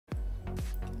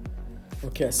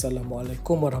Okay,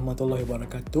 Assalamualaikum warahmatullahi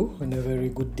wabarakatuh, and a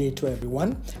very good day to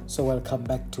everyone. So welcome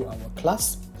back to our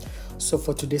class. So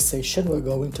for today's session, we're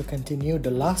going to continue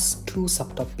the last two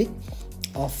subtopic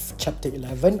of chapter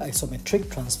 11,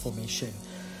 isometric transformation.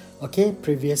 Okay,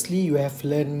 previously you have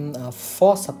learned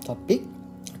four subtopic,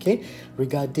 okay,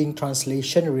 regarding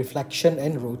translation, reflection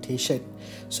and rotation.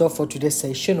 So for today's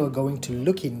session, we're going to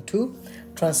look into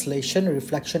translation,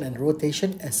 reflection and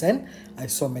rotation as an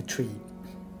isometry.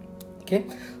 Okay,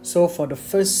 so for the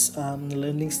first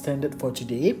learning standard for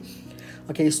today,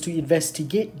 okay, is to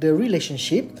investigate the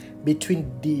relationship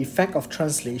between the effect of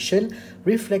translation,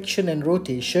 reflection and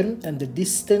rotation and the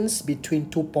distance between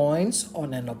 2 points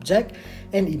on an object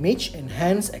and image, and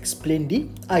hence explain the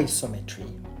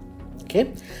isometry.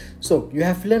 Okay, so you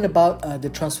have learned about the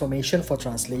transformation for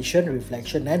translation,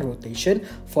 reflection and rotation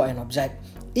for an object.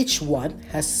 Each one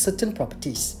has certain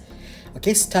properties.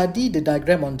 Okay, study the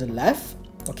diagram on the left.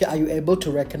 Okay, are you able to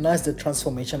recognize the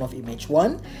transformation of image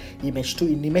 1, image 2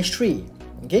 in image 3?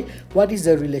 Okay, what is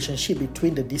the relationship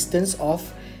between the distance of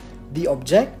the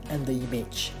object and the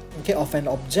image? Okay, of an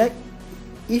object.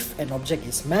 If an object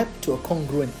is mapped to a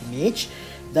congruent image,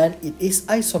 then it is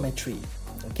isometry.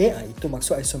 Okay, itu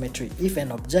maksud isometry. If an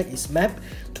object is mapped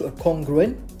to a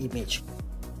congruent image.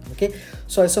 Okay,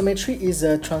 so isometry is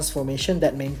a transformation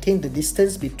that maintains the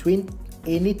distance between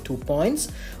any 2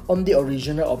 points on the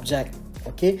original object.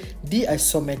 Okay, the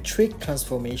isometric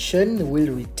transformation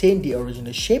will retain the original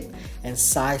shape and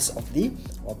size of the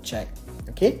object.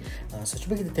 Okay, so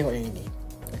cuba kita tengok yang ini.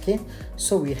 Okay,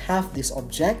 so we have this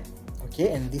object.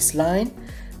 Okay, and this line,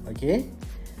 okay,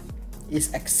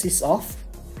 is axis of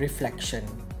reflection.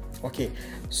 Okay,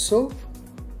 so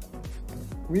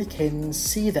we can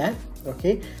see that,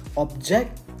 okay,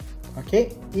 object,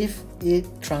 okay, if it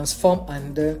transform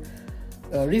under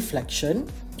reflection,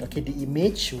 okay, the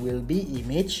image will be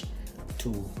image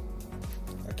 2.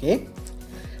 Okay,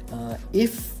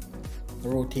 if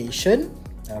rotation,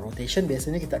 rotation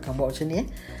biasanya kita akan buat macam ni,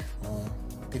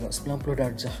 tengok 90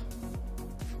 darjah.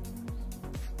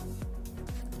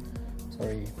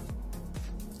 Sorry,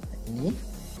 ini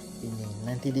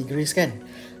 90 degrees kan.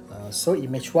 So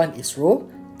image 1 is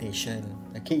rotation.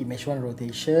 Okay, image 1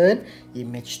 rotation,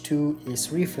 image 2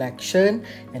 is reflection,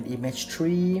 and image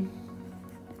 3,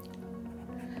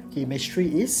 okay, image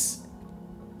 3 is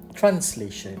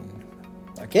translation.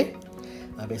 Okay,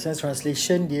 biasanya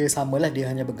translation dia samalah, dia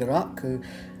hanya bergerak ke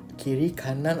kiri,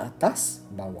 kanan, atas,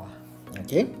 bawah.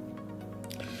 Okay,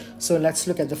 so let's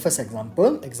look at the first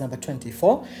example, example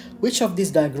 24. Which of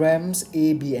these diagrams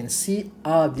A, B and C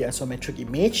are the isometric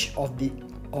image of the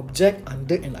object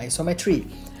under an isometry?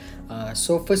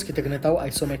 So first kita kena tahu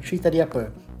isometry tadi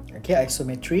apa. Okay,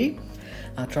 isometry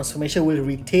transformation will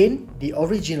retain the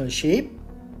original shape.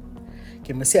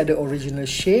 Okay, mesti ada original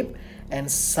shape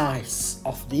and size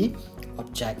of the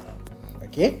object.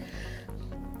 Okay,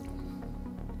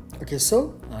 okay,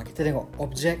 so kita tengok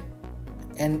object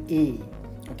NA.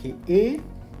 Okay, A,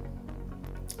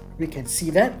 we can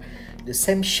see that the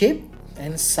same shape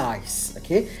and size.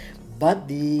 Okay,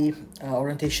 but the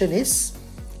orientation is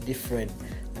different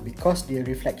because the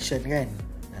reflection kan.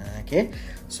 Okay,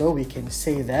 so we can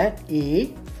say that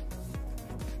A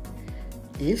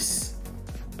is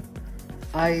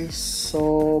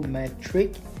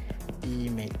isometric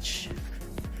image.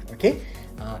 Okay,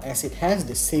 as it has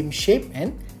the same shape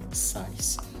and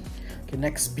size. Okay,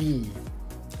 next B.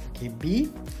 Okay, B,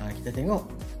 kita tengok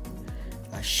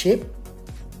shape.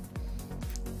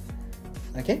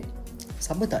 Okay,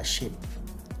 sama tak shape?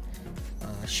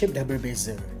 Shape dah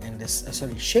berbeza, and this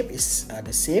shape is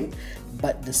the same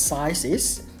but the size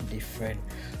is different.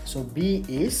 So B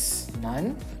is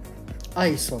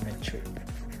non-isometric.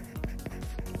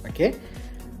 Okay,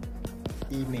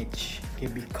 image. Okay,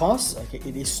 because okay,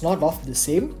 it is not of the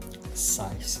same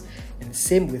size. And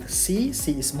same with C.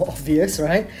 C is more obvious,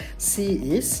 right? C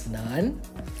is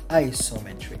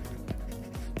non-isometric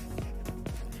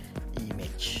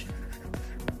image.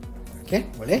 Okay,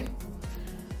 boleh?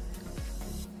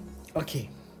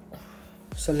 Okay,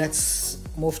 so let's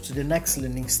move to the next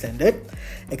learning standard.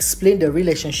 Explain the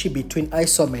relationship between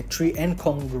isometry and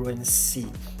congruency.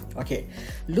 Okay,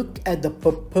 look at the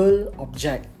purple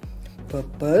object.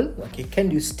 Purple, okay,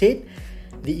 can you state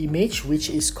the image which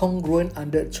is congruent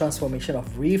under transformation of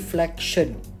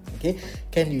reflection? Okay,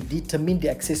 can you determine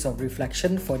the axis of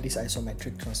reflection for this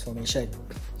isometric transformation?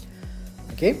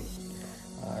 Okay,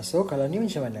 so kalau ni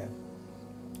macam mana?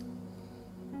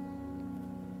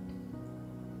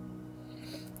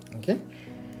 Okay,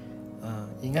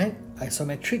 ingat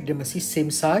isometric dia mesti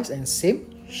same size and same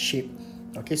shape.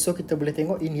 Okay, so kita boleh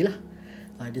tengok inilah.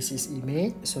 This is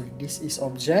image, so this is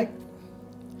object.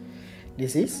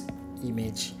 this is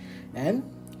image, and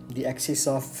the axis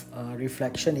of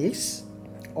reflection is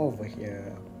over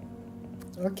here.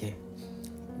 Okay,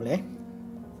 boleh?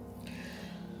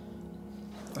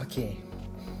 Okay,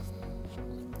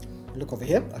 look over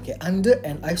here. Okay, under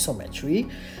an isometry,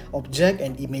 object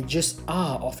and images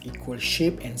are of equal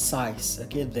shape and size.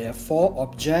 Okay, therefore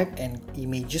object and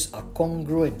images are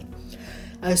congruent.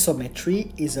 Isometry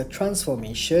is a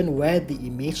transformation where the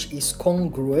image is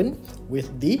congruent with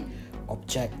the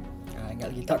object. Ingat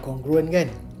lagi tak congruent kan?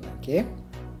 Okay.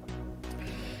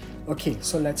 Okay,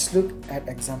 so let's look at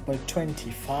example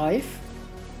 25.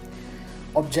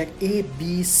 Object A,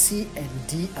 B, C and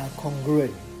D are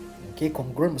congruent. Okay,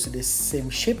 congruent maksud dia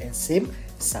same shape and same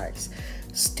size.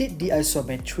 State the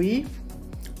isometry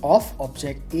of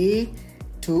object A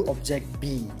to object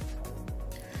B.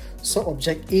 So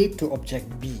object A to object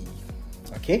B.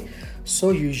 Okay,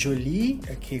 so usually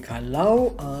okay,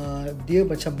 kalau dia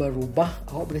macam berubah,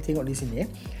 awak boleh tengok di sini.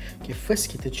 Okay, first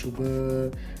kita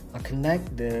cuba connect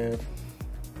the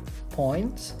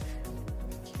points.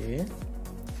 Okay,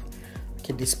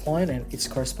 this point and its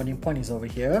corresponding point is over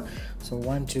here. So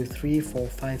 1, 2, 3,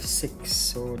 4, 5, 6.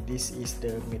 So this is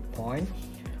the midpoint.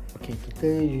 Okay,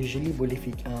 kita usually boleh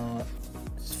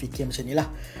fikir macam ni lah.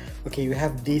 Okay, you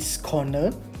have this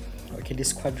corner. Okay,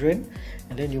 this quadrant,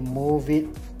 and then you move it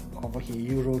over here.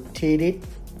 You rotate it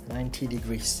 90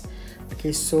 degrees.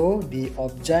 Okay, so the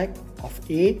object of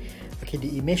A, okay,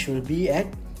 the image will be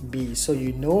at B. So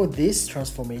you know this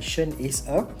transformation is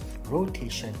a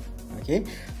rotation. Okay,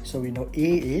 so we know A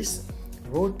is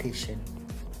rotation.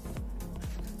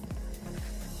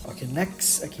 Okay,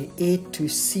 next, okay, A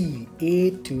to C.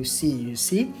 A to C, you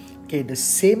see, okay, the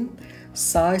same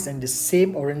size and the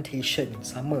same orientation,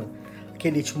 sama. Okay,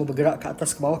 dia cuma bergerak ke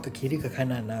atas, ke bawah, ke kiri, ke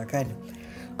kanan lah kan.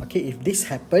 Okay, if this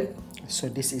happen, so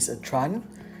this is a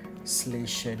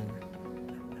translation.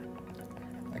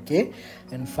 Okay,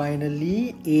 and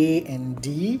finally A and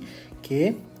D.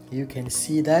 Okay, you can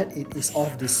see that it is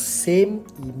of the same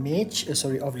image,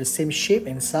 of the same shape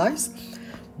and size,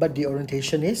 but the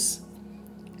orientation is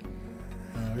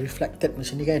reflected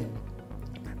macam ni kan.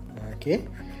 Okay,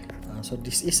 so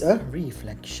this is a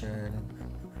reflection.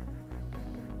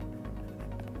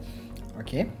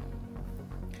 Okay.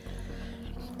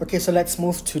 Okay, so let's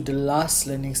move to the last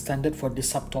learning standard for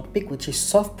this subtopic, which is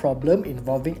solve problem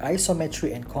involving isometry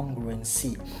and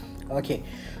congruency. Okay,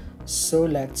 so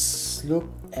let's look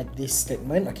at this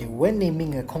statement. Okay, when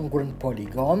naming a congruent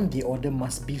polygon, the order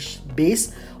must be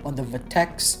based on the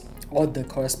vertex or the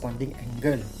corresponding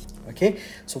angle. Okay,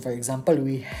 so for example,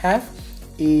 we have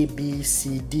A, B,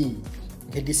 C, D.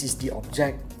 Okay, this is the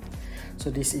object. So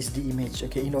this is the image.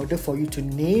 Okay, in order for you to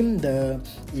name the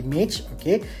image,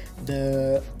 okay,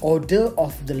 the order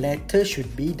of the letter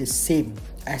should be the same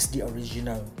as the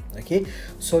original. Okay,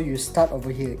 so you start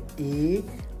over here, A,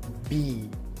 B.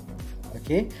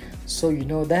 Okay, so you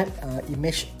know that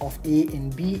image of A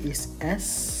and B is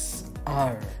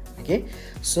SR. Okay,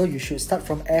 so you should start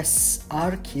from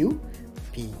SRQP.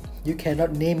 You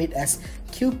cannot name it as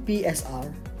QPSR,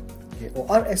 okay, or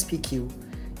RSPQ.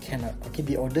 Cannot. Okay,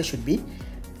 the order should be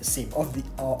the same of the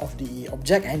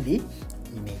object and the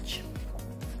image.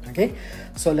 Okay,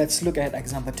 so let's look at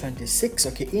example 26.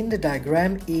 Okay, in the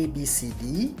diagram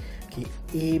ABCD, okay,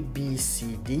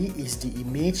 ABCD is the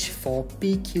image for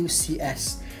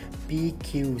PQCS.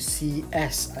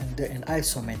 PQCS under an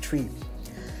isometry.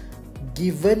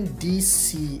 Given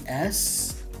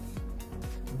DCS,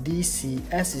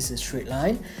 DCS is a straight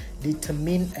line.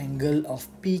 Determine angle of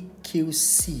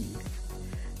PQC.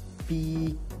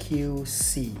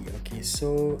 PQC. Okay,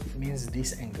 so it means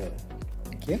this angle.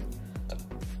 Okay.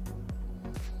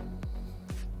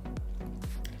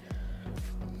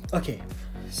 Okay,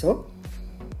 so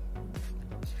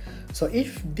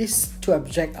if these two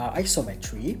objects are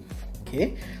isometry,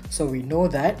 okay, so we know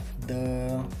that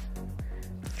the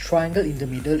triangle in the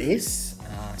middle is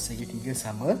segitiga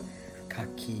sama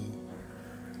kaki.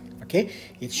 Okay,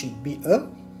 it should be a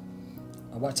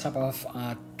what type of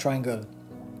triangle?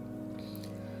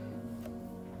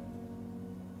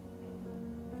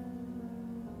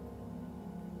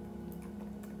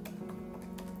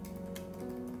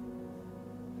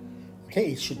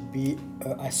 Okay, it should be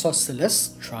an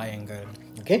isosceles triangle.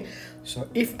 Okay, so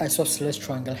if isosceles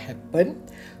triangle happen,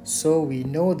 so we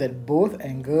know that both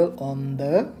angle on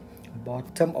the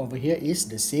bottom over here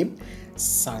is the same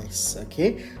size.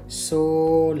 Okay,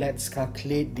 so let's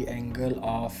calculate the angle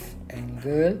of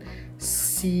angle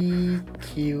CQB.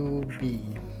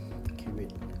 Okay,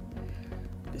 wait,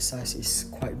 the size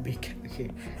is quite big. Okay,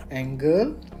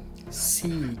 angle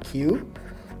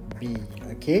CQB. B.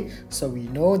 Okay, so we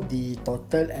know the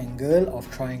total angle of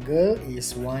triangle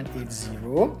is 180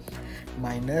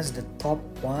 minus the top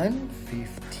one,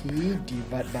 50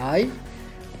 divided by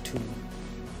 2.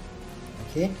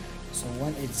 Okay, so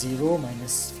 180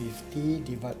 minus 50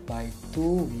 divided by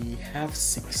 2, we have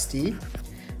 65.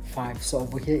 So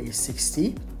over here is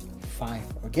 65.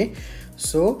 Okay,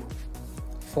 so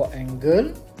for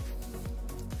angle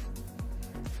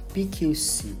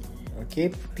PQC,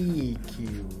 okay,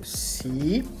 PQC,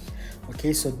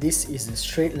 okay, so this is a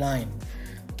straight line.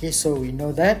 Okay, so we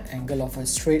know that angle of a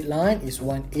straight line is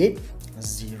 180.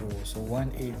 So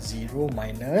 180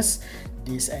 minus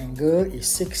this angle is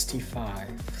 65.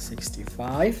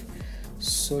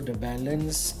 So the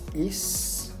balance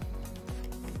is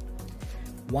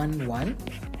 115.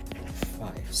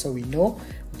 So we know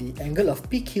the angle of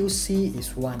PQC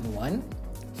is 115.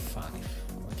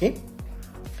 Okay,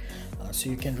 so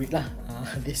you can read lah.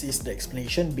 This is the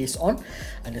explanation based on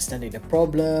understanding the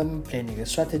problem, planning the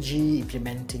strategy,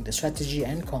 implementing the strategy,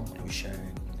 and conclusion.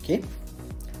 Okay.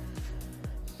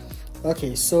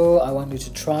 Okay, so I want you to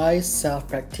try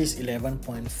self-practice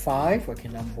 11.5. Okay,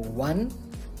 number 1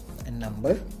 and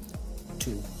number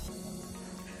 2.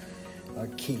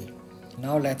 Okay,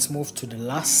 now let's move to the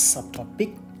last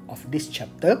subtopic of this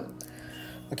chapter.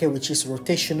 Okay, which is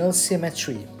rotational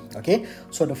symmetry. Okay,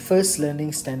 so the first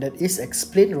learning standard is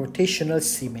explain rotational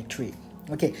symmetry.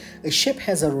 Okay, a shape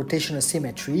has a rotational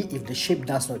symmetry if the shape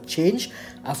does not change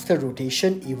after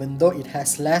rotation even though it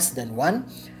has less than one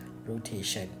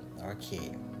rotation.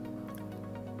 Okay.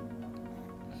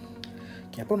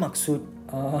 Okay, apa maksud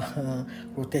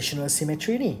rotational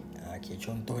symmetry ni? Okay,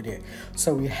 contoh dia.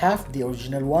 So we have the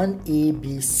original one A,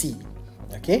 B, C.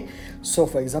 Okay, so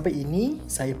for example ini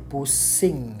saya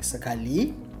pusing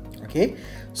sekali. Okay,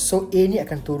 so A ni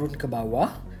akan turun ke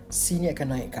bawah, C ni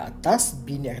akan naik ke atas,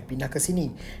 B ni akan pindah ke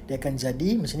sini. Dia akan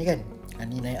jadi macam ni kan.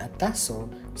 Ni naik atas, so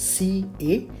C,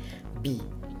 A, B.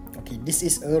 Okay, this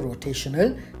is a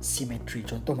rotational symmetry.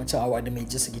 Contoh macam awak ada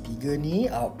meja segitiga ni,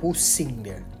 awak pusing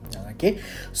dia. Okay,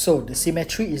 so the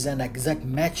symmetry is an exact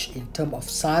match in terms of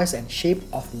size and shape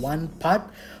of one part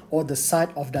or the side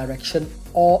of direction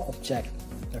or object.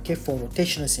 Okay, for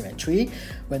rotational symmetry,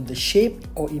 when the shape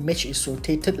or image is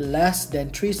rotated less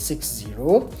than 360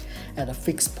 at a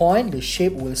fixed point, the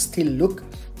shape will still look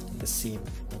the same.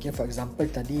 Okay, for example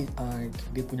tadi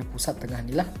dia punya pusat tengah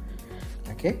ni lah.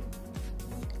 Okay.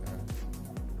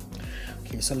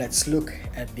 Okay, so let's look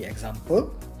at the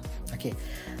example. Okay,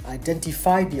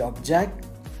 identify the object,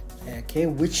 okay,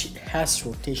 which has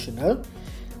rotational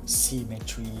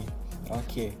symmetry.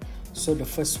 Okay, so the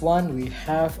first one we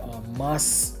have a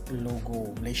Mars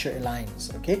logo, Malaysia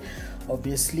Airlines. Okay,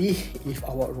 obviously if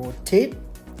awak rotate,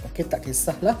 okay, tak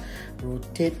kisahlah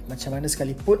rotate macam mana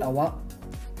sekalipun, awak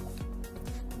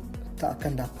tak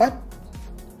akan dapat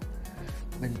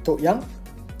bentuk yang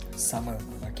sama.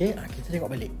 Okay, kita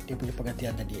tengok balik dia punya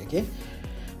pengertian tadi. Okay,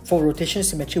 for rotational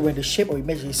symmetry, when the shape or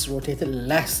image is rotated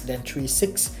less than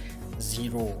 360,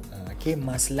 okay,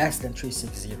 must less than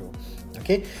 360.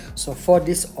 Okay, so for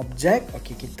this object,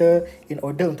 okay, kita in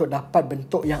order untuk dapat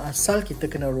bentuk yang asal, kita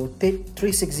kena rotate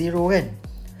 360 kan.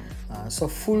 So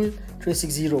full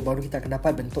 360 baru kita akan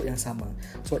dapat bentuk yang sama.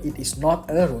 So it is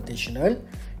not a rotational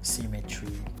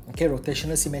symmetry. Okay,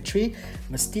 rotational symmetry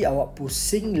mesti awak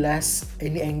pusing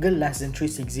any angle less than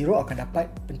 360 akan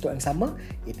dapat bentuk yang sama.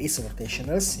 It is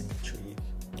rotational symmetry.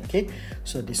 Okay,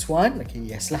 so this one, okay,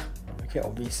 yes lah. Okay,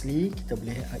 obviously kita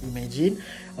boleh imagine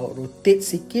awak rotate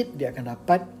sikit, dia akan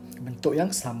dapat bentuk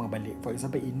yang sama balik. For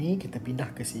example ini kita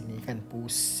pindah ke sini kan,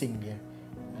 pusing dia.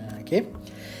 Okay,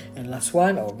 and last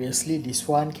one, obviously this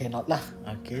one cannot lah.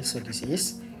 Okay, so this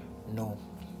is no.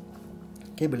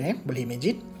 Okay, boleh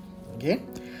imagine. Okay.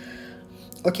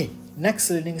 Okay, next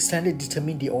learning standard,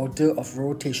 determine the order of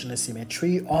rotational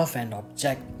symmetry of an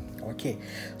object. Okay,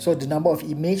 so the number of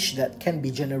image that can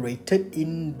be generated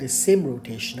in the same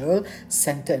rotational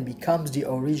center and becomes the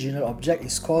original object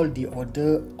is called the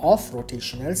order of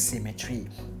rotational symmetry.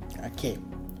 Okay,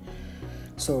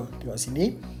 so tengok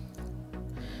sini.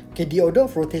 Okay, the order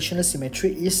of rotational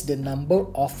symmetry is the number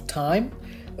of time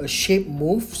a shape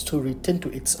moves to return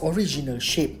to its original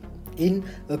shape in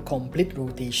a complete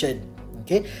rotation.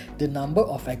 Okay, the number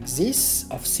of axes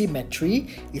of symmetry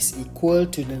is equal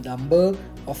to the number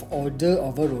of order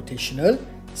of a rotational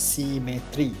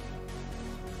symmetry.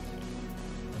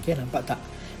 Okay, nampak tak?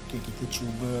 Okay, kita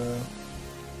cuba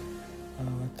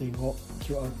tengok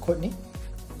QR code ni.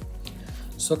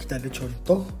 So kita ada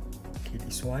contoh. Okay,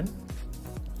 this one.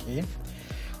 Okay,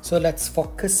 so let's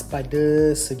focus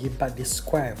pada segi 4D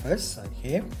square first.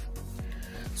 Okay,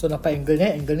 so nampak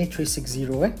angle ni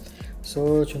 360 .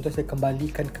 So contoh saya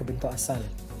kembalikan ke bentuk asal.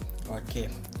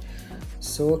 Okay,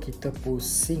 so kita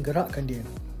pusing, gerakkan dia.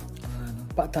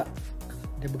 Nampak tak?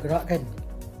 Dia bergerak kan?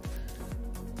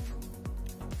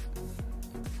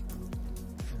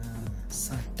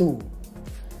 Satu.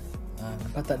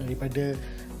 Nampak tak daripada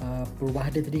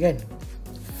perubahan dia tadi kan?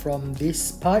 From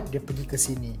this part dia pergi ke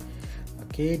sini.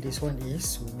 Okay, this one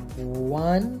is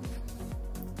 1,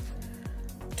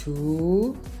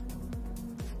 2.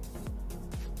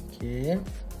 Okay.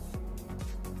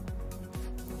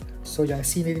 So yang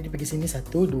sini dia pergi sini 1,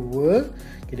 2.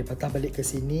 Okay, dia patah balik ke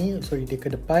sini. Sorry, dia ke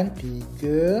depan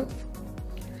 3,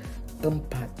 4.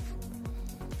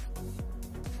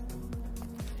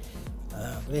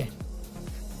 Boleh.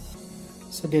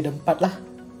 So dia ada 4 lah.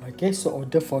 Okay, so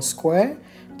order for square.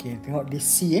 Okay, tengok di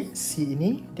C C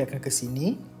ini dia akan ke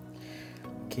sini.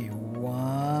 Okay,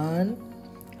 1,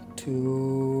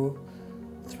 2,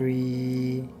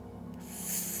 3,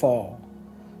 4.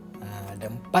 Ada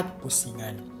 4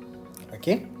 pusingan.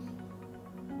 Okay.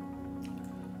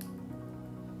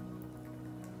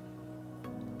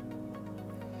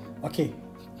 Okay,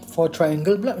 for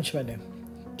triangle pula macam mana?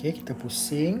 Okay, kita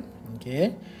pusing.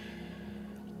 Okay.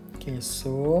 Okay,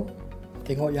 so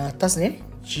tengok yang atas ni,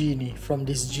 G ni, from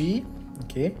this G.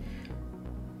 Okay,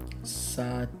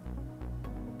 1,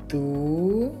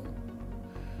 2,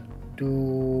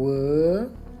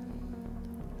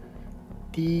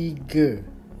 3.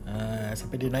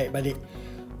 Sampai dia naik balik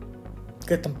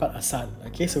ke tempat asal.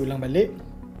 Okay, so ulang balik.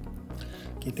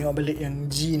 Okay, tengok balik yang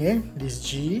G ni, this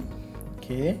G.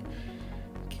 Okay.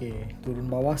 Okay, turun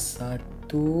bawah 1,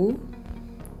 2,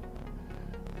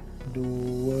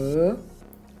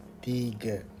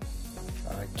 3.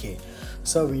 Okay,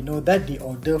 so we know that the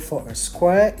order for a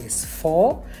square is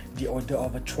 4. The order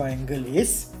of a triangle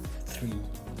is 3.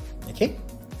 Okay.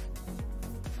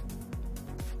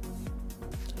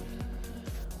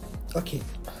 Okay,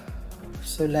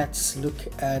 so let's look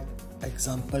at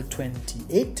example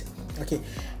 28. Okay,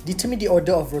 determine the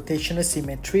order of rotational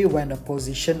symmetry when a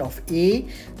position of A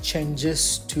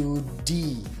changes to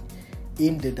D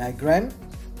in the diagram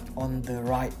on the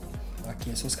right.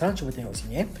 Okay, so sekarang cuba tengok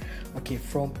sini. Okay,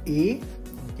 from A,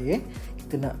 okay,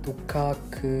 kita nak tukar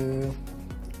ke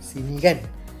sini kan?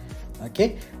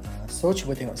 Okay, so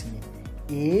cuba tengok sini.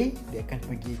 A dia akan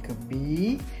pergi ke B,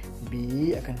 B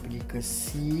akan pergi ke C,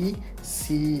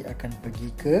 C akan pergi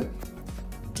ke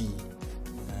D.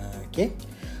 Okay,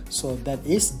 so that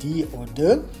is the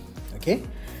order. Okay,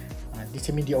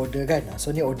 determine the order kan.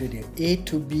 So ni order dia, A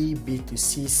to B, B to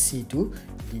C, C to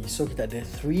D. So kita ada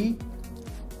 3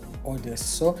 orders.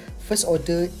 So first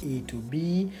order A to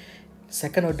B,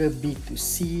 second order B to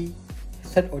C,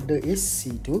 third order is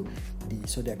C to D.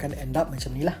 So dia akan end up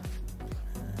macam ni lah.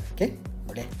 Okay,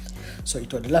 boleh. So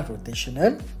itu adalah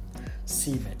rotational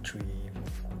symmetry.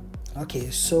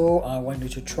 Okay, so I want you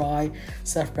to try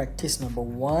self-practice number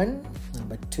 1,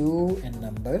 number 2 and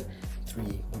number 3.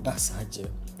 Mudah sahaja.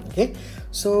 Okay,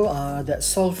 so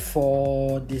that's all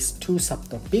for these 2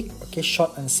 subtopic. Okay,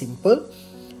 short and simple.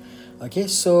 Okay,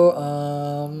 so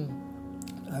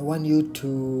I want you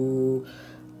to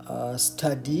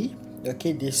study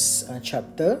this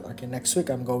chapter. Okay, next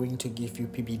week I'm going to give you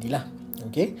PBD lah.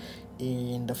 Okay,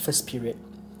 in the first period.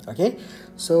 Okay,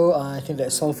 so I think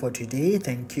that's all for today.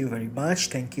 Thank you very much.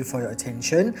 Thank you for your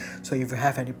attention. So if you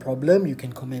have any problem, you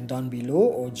can comment down below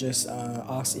or just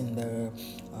ask in the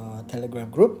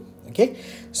Telegram group. Okay,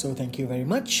 so thank you very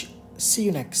much. See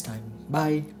you next time.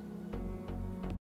 Bye.